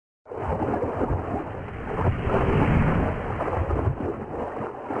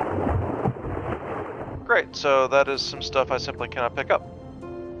Great, so that is some stuff I simply cannot pick up.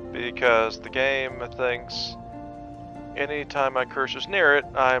 Because the game thinks anytime my cursor's near it,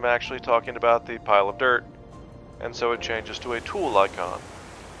 I'm actually talking about the pile of dirt. And so it changes to a tool icon.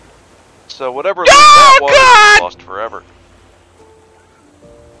 So whatever that was is lost forever.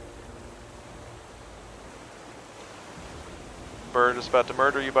 Bird is about to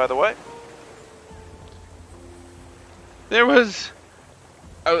murder you, by the way. There was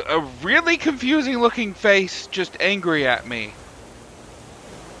a really confusing looking face just angry at me.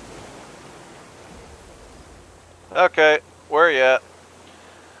 Okay, where are you at?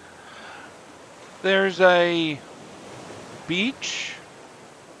 There's a beach.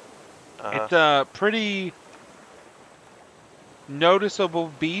 It's a pretty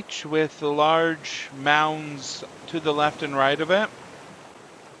noticeable beach with large mounds to the left and right of it.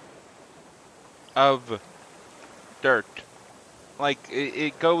 Of dirt. Like,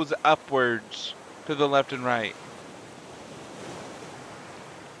 it goes upwards to the left and right.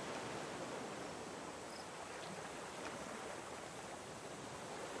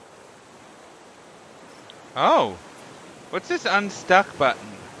 Oh! What's this unstuck button?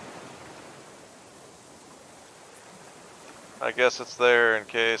 I guess it's there in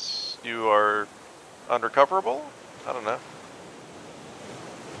case you are undercoverable? I don't know.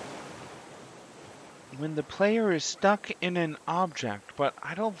 When the player is stuck in an object, but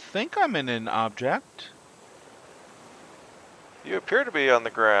I don't think I'm in an object. You appear to be on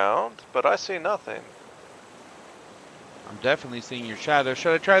the ground, but I see nothing. I'm definitely seeing your shadow.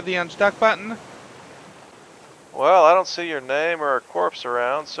 Should I try the unstuck button? Well, I don't see your name or a corpse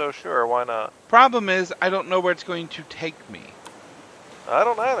around, so sure, why not? Problem is, I don't know where it's going to take me. I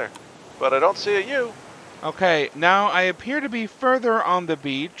don't either, but I don't see a you. Okay, now I appear to be further on the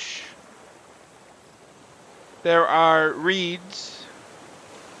beach. There are reeds.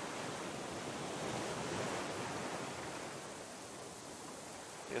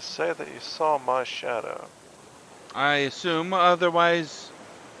 You say that you saw my shadow. I assume, otherwise...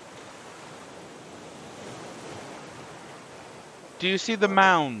 Do you see the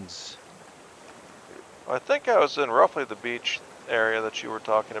mounds? I think I was in roughly the beach area that you were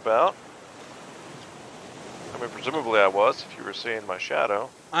talking about. I mean, presumably I was, if you were seeing my shadow.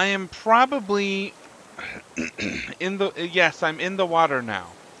 I am probably in the... Yes, I'm in the water now.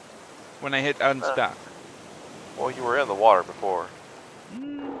 When I hit unstuck. Well, you were in the water before.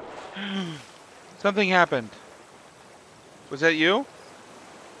 Something happened. Was that you?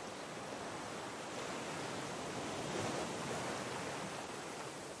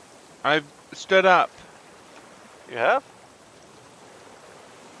 I've stood up. You have?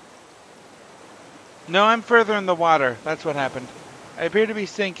 No, I'm further in the water. That's what happened. I appear to be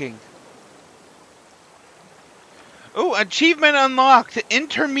sinking. Ooh, achievement unlocked.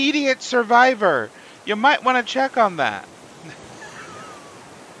 Intermediate survivor. You might want to check on that.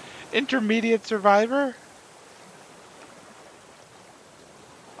 Intermediate survivor?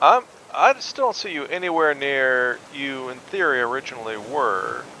 I still don't see you anywhere near you, in theory, originally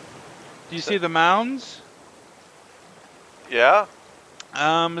were. Do you see the mounds? Yeah?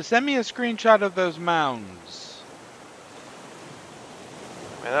 Send me a screenshot of those mounds.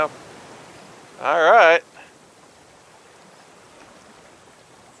 Yeah. Alright.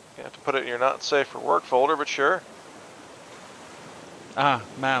 You have to put it in your not safe for work folder, but sure. Ah,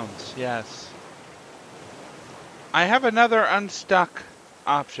 mounds, yes. I have another unstuck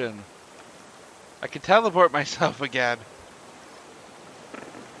option. I can teleport myself again.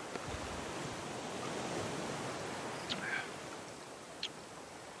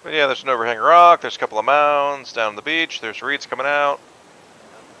 But yeah, there's an overhanging rock, there's a couple of mounds down the beach, there's reeds coming out.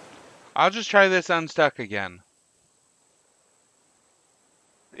 I'll just try this unstuck again.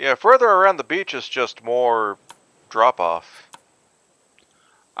 Yeah, further around the beach is just more drop-off.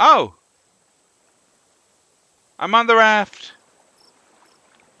 Oh! I'm on the raft.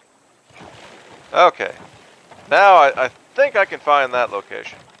 Okay. Now I think I can find that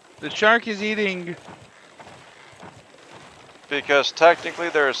location. The shark is eating... Because technically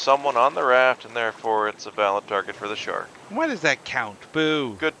there is someone on the raft, and therefore it's a valid target for the shark. What does that count?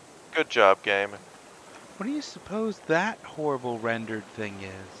 Boo. Good job, game. What do you suppose that horrible rendered thing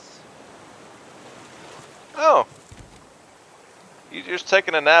is? Oh. You're just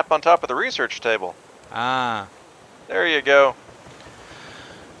taking a nap on top of the research table. Ah. There you go.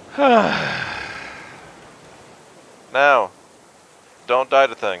 Now, don't die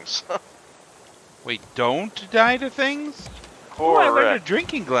to things. Wait, don't die to things? Correct. Oh, I learned a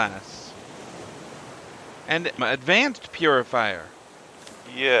drinking glass. And an advanced purifier.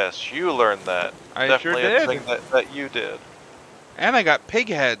 Yes, you learned that. I Definitely sure a did. thing that you did. And I got pig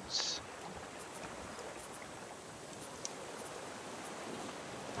heads.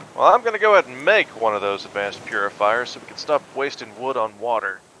 Well, I'm going to go ahead and make one of those advanced purifiers so we can stop wasting wood on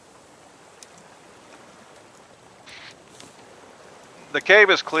water. The cave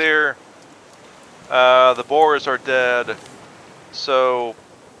is clear. The boars are dead. So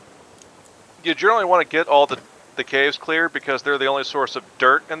you generally want to get all the caves clear because they're the only source of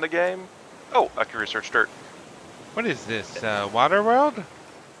dirt in the game. Oh, I can research dirt. What is this, water world?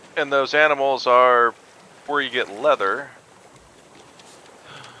 And those animals are where you get leather.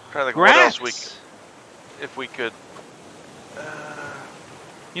 I'm trying to think Grass. what else if we could.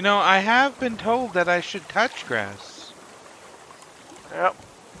 You know, I have been told that I should touch grass. Yep.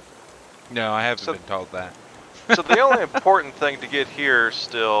 No, I haven't been told that. So the only important thing to get here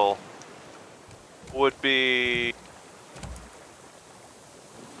still would be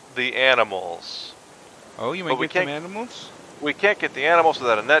the animals. Oh, you may get some animals? We can't get the animals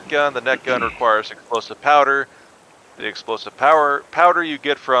without a net gun. The net gun requires explosive powder. The explosive powder you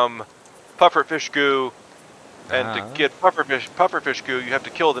get from pufferfish goo. And to get pufferfish goo, you have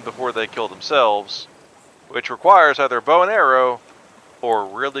to kill them before they kill themselves, which requires either bow and arrow or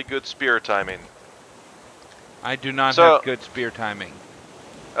really good spear timing. I do not have good spear timing.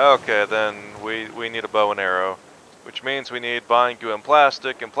 Okay, then we need a bow and arrow, which means we need vine goo and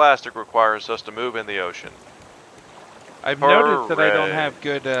plastic requires us to move in the ocean. I've noticed that I don't have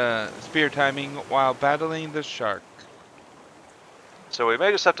good spear timing while battling the shark. So we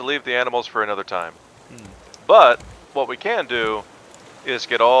may just have to leave the animals for another time. But what we can do is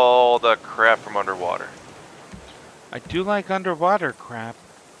get all the crap from underwater. I do like underwater crap.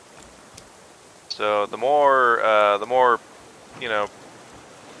 So the more, you know,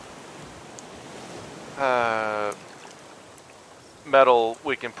 metal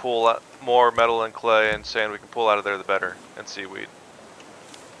we can pull out, more metal and clay and sand we can pull out of there, the better, and seaweed.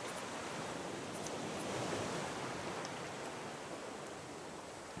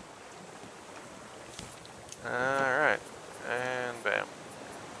 Alright, and bam.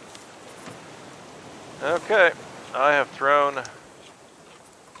 Okay, I have thrown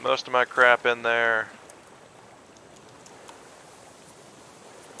most of my crap in there.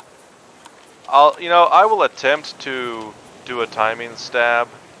 I will attempt to do a timing stab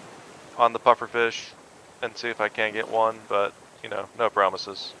on the pufferfish and see if I can get one, but, no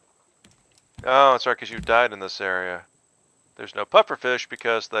promises. Oh, that's right, because you died in this area. There's no pufferfish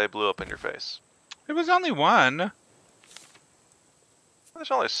because they blew up in your face. There was only one.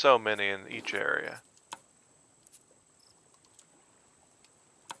 There's only so many in each area.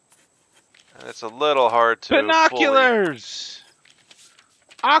 And it's a little hard to Binoculars!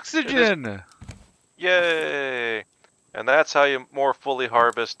 Oxygen! Yay! And that's how you more fully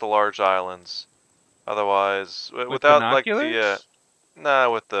harvest the large islands. Otherwise, without binoculars?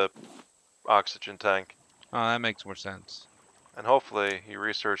 with the oxygen tank. Oh, that makes more sense. And hopefully you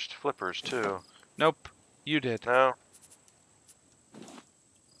researched flippers too. Nope, you did. No.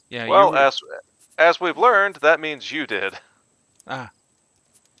 Yeah. Well, as we've learned, that means you did. Ah,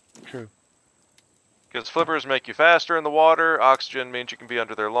 true. Because flippers make you faster in the water, oxygen means you can be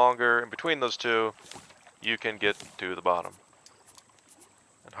under there longer, and between those two, you can get to the bottom.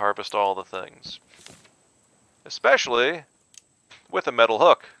 And harvest all the things. Especially with a metal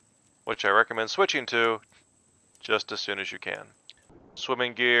hook, which I recommend switching to just as soon as you can.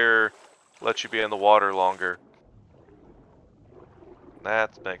 Swimming gear lets you be in the water longer.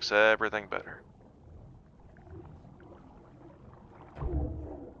 That makes everything better.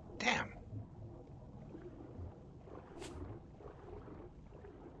 Damn.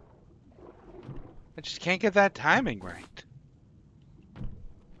 I just can't get that timing right.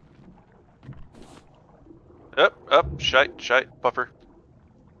 Up, shite, puffer.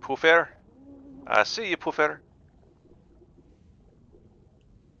 Puffer. I see you, puffer.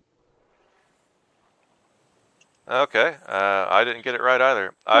 Okay, I didn't get it right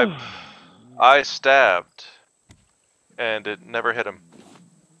either. I stabbed, and it never hit him.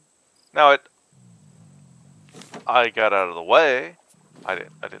 Now I got out of the way. I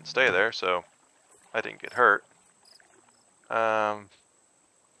didn't stay there, so I didn't get hurt.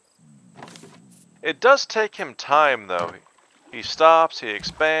 It does take him time, though. He stops, he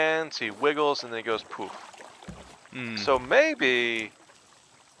expands, he wiggles, and then he goes poof. So maybe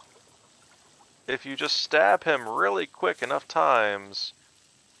if you just stab him really quick enough times,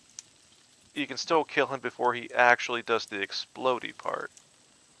 you can still kill him before he actually does the explodey part.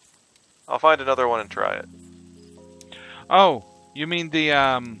 I'll find another one and try it. Oh, you mean the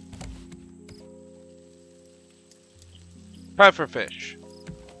pufferfish?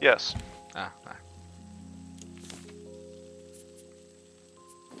 Yes. Ah.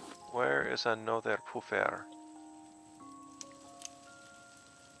 Where is another puffer?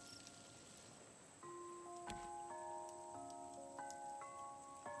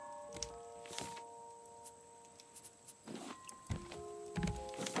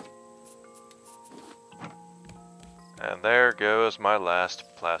 And there goes my last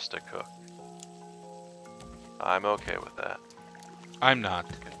plastic hook. I'm okay with that. I'm not.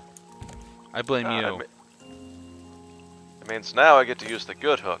 I blame you. It means now I get to use the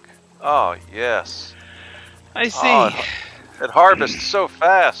good hook. Oh, yes. I see. Oh, it harvests so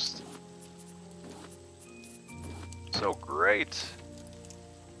fast. So great.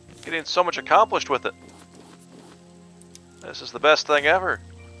 Getting so much accomplished with it. This is the best thing ever.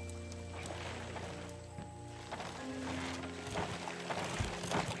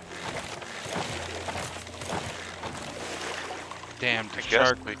 Damn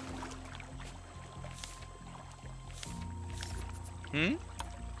shark.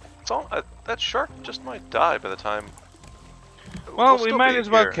 It's all, that shark just might die by the time. Well, We'll we still might be as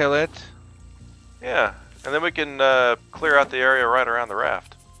well here. kill it. Yeah, and then we can clear out the area right around the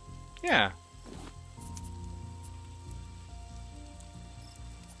raft. Yeah.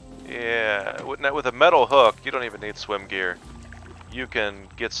 Yeah, with a metal hook, you don't even need swim gear. You can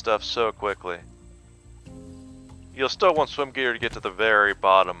get stuff so quickly. You'll still want swim gear to get to the very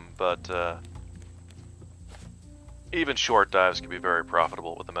bottom, but even short dives can be very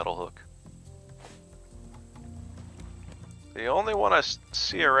profitable with a metal hook. The only one I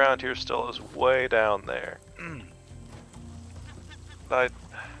see around here still is way down there. I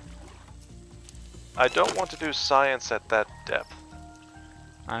don't want to do science at that depth.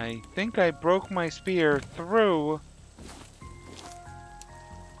 I think I broke my spear through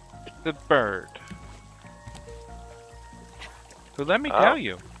the bird. Who, let me tell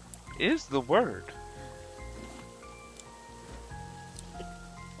you, is the word.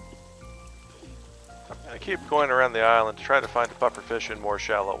 I keep going around the island to try to find a pufferfish in more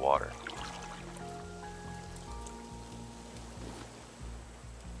shallow water.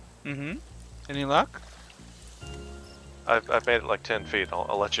 Mm-hmm. Any luck? I've made it like 10 feet.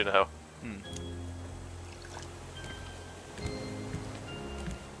 I'll let you know.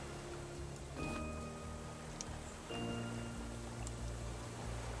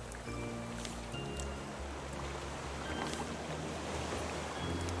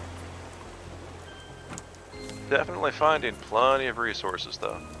 Definitely finding plenty of resources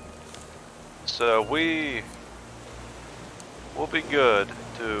though. So we'll be good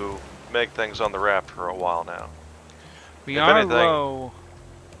to make things on the raft for a while now. We If are anything- low.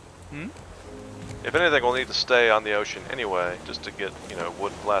 If anything, we'll need to stay on the ocean anyway, just to get,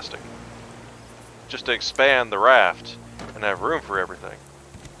 wood and plastic. Just to expand the raft and have room for everything.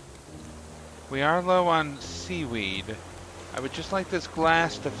 We are low on seaweed. I would just like this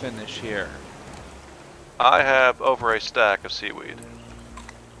glass to finish here. I have over a stack of seaweed.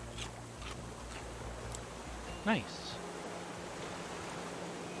 Nice.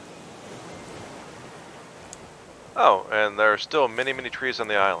 Oh, and there are still many, many trees on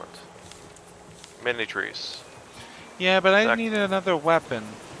the island. Many trees. Yeah, but I need another weapon.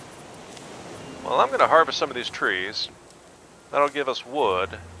 Well, I'm going to harvest some of these trees. That'll give us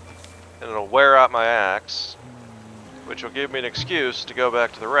wood, and it'll wear out my axe, which will give me an excuse to go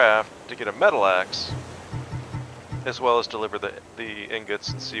back to the raft to get a metal axe, as well as deliver the ingots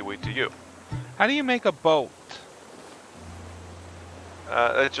and seaweed to you. How do you make a boat?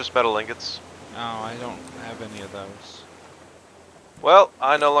 It's just metal ingots. Oh, I don't have any of those. Well,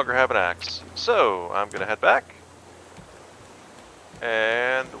 I no longer have an axe, so I'm going to head back,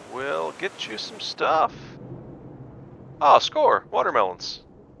 and we'll get you some stuff. Ah, score! Watermelons.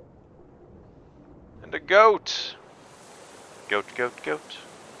 And a goat. Goat, goat, goat.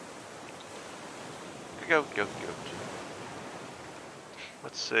 Goat, goat, goat.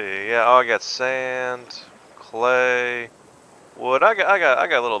 Let's see. Yeah, I got sand, clay, wood. I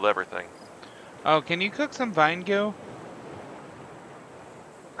got a little of everything. Oh, can you cook some vine goo?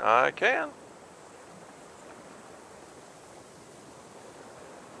 I can.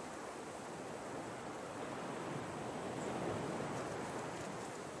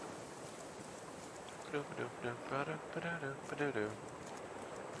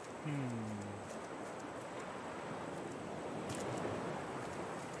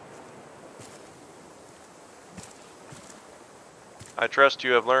 I trust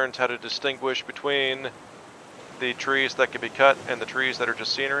you have learned how to distinguish between the trees that can be cut and the trees that are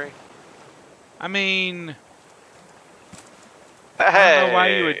just scenery. I mean, Hey! I don't know why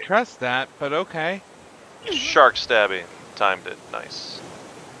you would trust that, but okay. Shark stabbing. Timed it. Nice.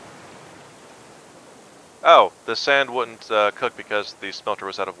 Oh, the sand wouldn't cook because the smelter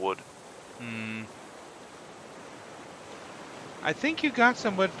was out of wood. I think you got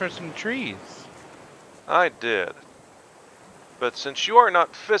some wood for some trees. I did. But since you are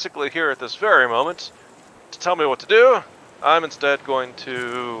not physically here at this very moment to tell me what to do, I'm instead going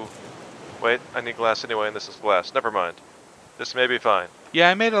to Wait, I need glass anyway, and this is glass. Never mind. This may be fine. Yeah,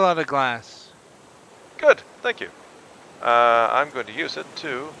 I made a lot of glass. Good, thank you. I'm going to use it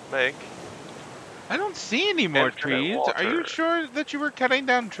to make... I don't see any more Infinite trees. Are you water. sure that you were cutting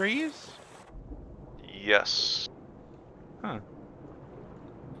down trees? Yes. Huh.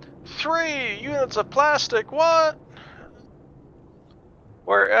 3 units of plastic, what?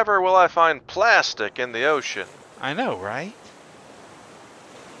 Wherever will I find plastic in the ocean? I know, right?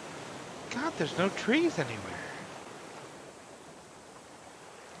 God, there's no trees anywhere.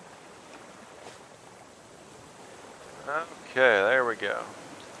 Okay, there we go.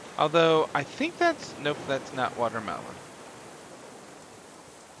 Although, I think that's... Nope, that's not watermelon.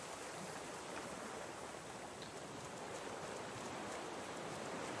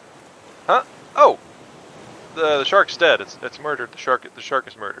 Huh? Oh! The shark's dead. It's murdered. The shark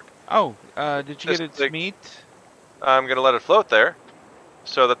is murdered. Oh, did you get its meat? I'm gonna let it float there,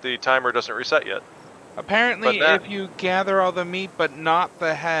 so that the timer doesn't reset yet. Apparently, if you gather all the meat but not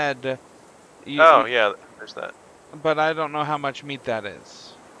the head... Yeah, there's that. But I don't know how much meat that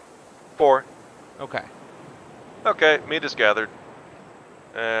is. 4. Okay. Okay, meat is gathered.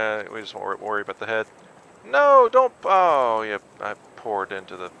 We just won't worry about the head. No, don't... Oh, yeah, I poured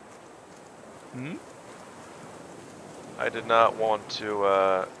into the... Hmm? I did not want to,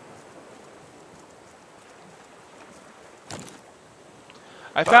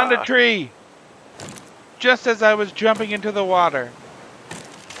 I found a tree! Just as I was jumping into the water.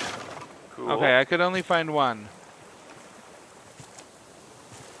 Cool. Okay, I could only find one.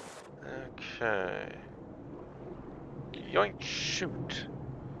 Okay. Yoink. Shoot.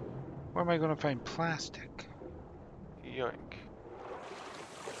 Where am I going to find plastic? Yoink.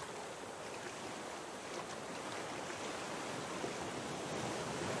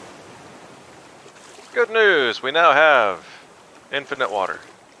 Good news, we now have infinite water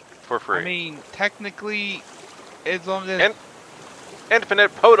for free. I mean, technically, as long as...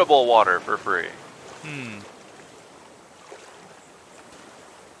 Infinite potable water for free.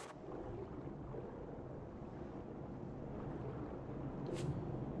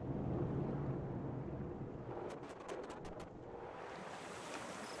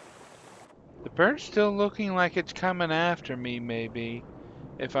 The bird's still looking like it's coming after me, maybe.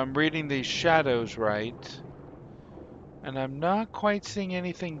 If I'm reading these shadows right. And I'm not quite seeing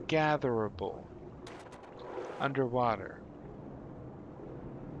anything gatherable underwater.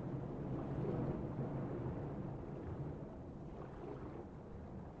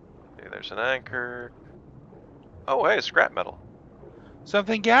 Okay, there's an anchor. Oh, hey, scrap metal.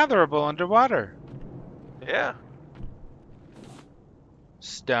 Something gatherable underwater. Yeah.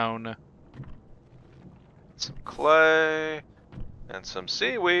 Stone. Some clay. And some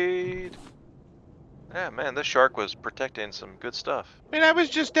seaweed. Yeah, man, this shark was protecting some good stuff. I mean, I was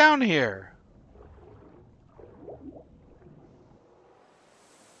just down here.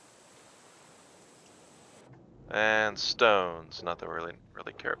 And stones. Not that we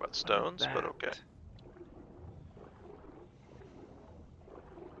really care about stones, but okay.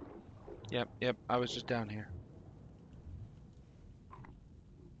 Yep, I was just down here.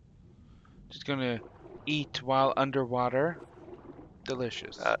 Just gonna eat while underwater.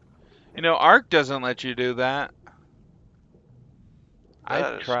 Delicious. You know, Ark doesn't let you do that.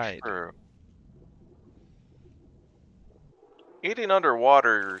 I've tried. True. Eating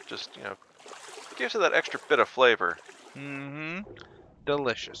underwater just, gives it that extra bit of flavor. Mm-hmm.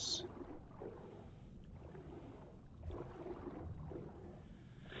 Delicious.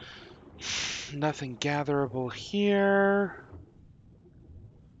 Nothing gatherable here.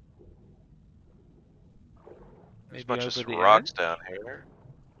 There's a Maybe bunch of over the rocks edge? down here.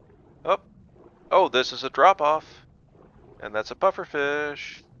 Oh, this is a drop-off. And that's a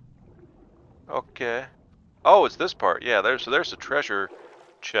pufferfish. Okay. Oh, it's this part. Yeah, there's a treasure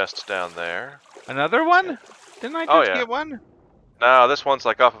chest down there. Another one? Yeah. Didn't I just get one? No, this one's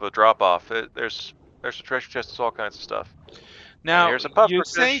like off of a drop-off. There's a treasure chest. There's all kinds of stuff. Now, here's a pufferfish. you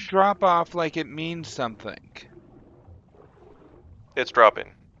say drop off like it means something. It's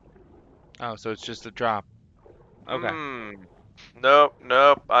dropping. Oh, so it's just a drop. Okay.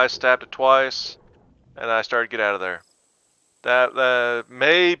 Nope. I stabbed it twice, and I started to get out of there. That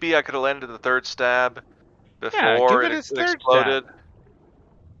maybe I could have landed the third stab before it exploded. Stab.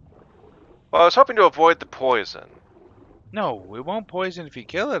 Well, I was hoping to avoid the poison. No, it won't poison if you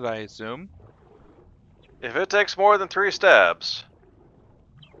kill it, I assume. If it takes more than 3 stabs.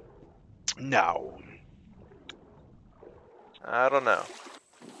 No. I don't know.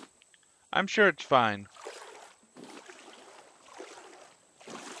 I'm sure it's fine.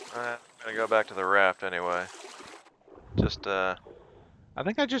 I'm gonna go back to the raft anyway. Just I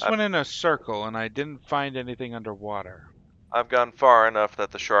think I just went in a circle and I didn't find anything underwater. I've gone far enough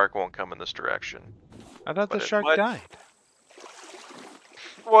that the shark won't come in this direction. I thought the But it shark might. died.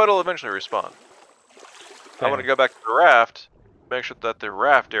 Well, it'll eventually respawn. I want to go back to the raft, make sure that the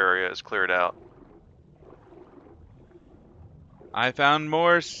raft area is cleared out. I found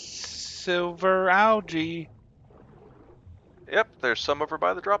more silver algae. Yep, there's some over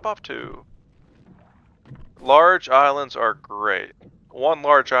by the drop-off too. Large islands are great. One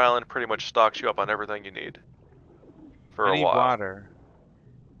large island pretty much stocks you up on everything you need. For I a need while. water.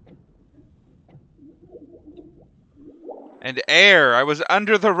 And air. I was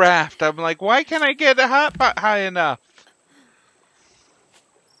under the raft. I'm like, why can't I get a hot pot high enough?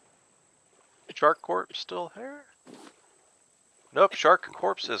 Shark corpse still here? Nope, shark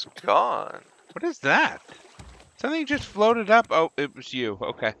corpse is gone. What is that? Something just floated up. Oh, it was you.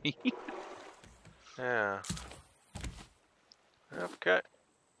 Okay. Yeah. Okay.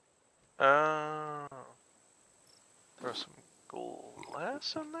 Throw some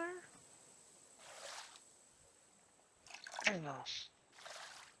glass in there? No.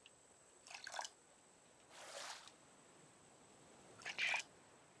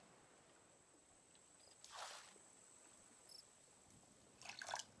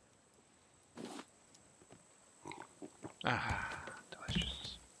 Ah,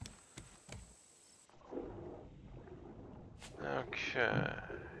 delicious. Okay.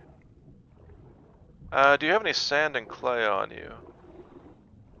 Do you have any sand and clay on you?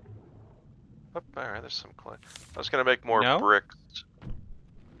 Oh, alright, there's some clay. I was gonna make more No? bricks.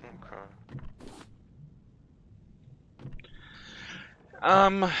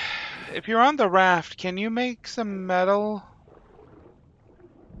 Okay. If you're on the raft, can you make some metal?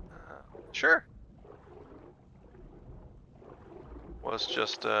 Sure. Was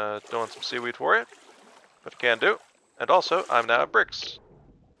just doing some seaweed for it, but can do. And also, I'm now at bricks,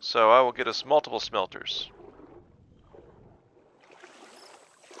 so I will get us multiple smelters.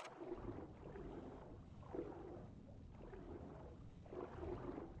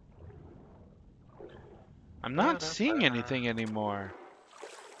 I'm not seeing anything anymore.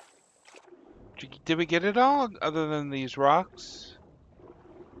 Did we get it all, other than these rocks?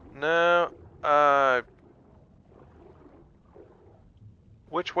 No,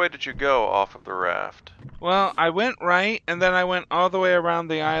 which way did you go off of the raft? Well, I went right, and then I went all the way around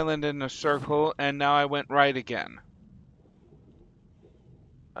the island in a circle, and now I went right again.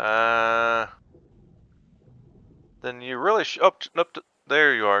 Then you really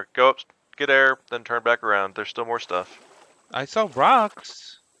there you are. Go up, get air, then turn back around. There's still more stuff. I saw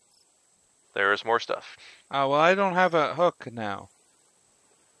rocks. There is more stuff. Oh, well, I don't have a hook now.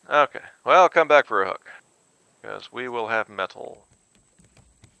 Okay, well, come back for a hook, because we will have metal.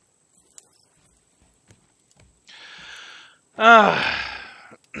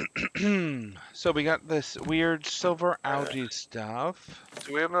 So we got this weird silver algae stuff.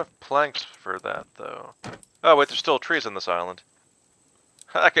 Do we have enough planks for that, though? Oh, wait, there's still trees on this island.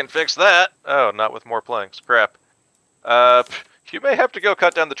 I can fix that! Oh, not with more planks. Crap. You may have to go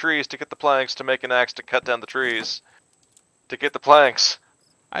cut down the trees to get the planks to make an axe to cut down the trees. To get the planks.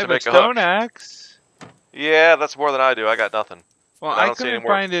 I have to a make stone hook. axe. Yeah, that's more than I do. I got nothing. Well, I I don't see any couldn't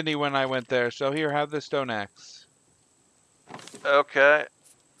more. find any when I went there, so here, have the stone axe. Okay.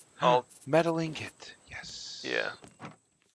 I'll... Metal ingot. Yes. Yeah.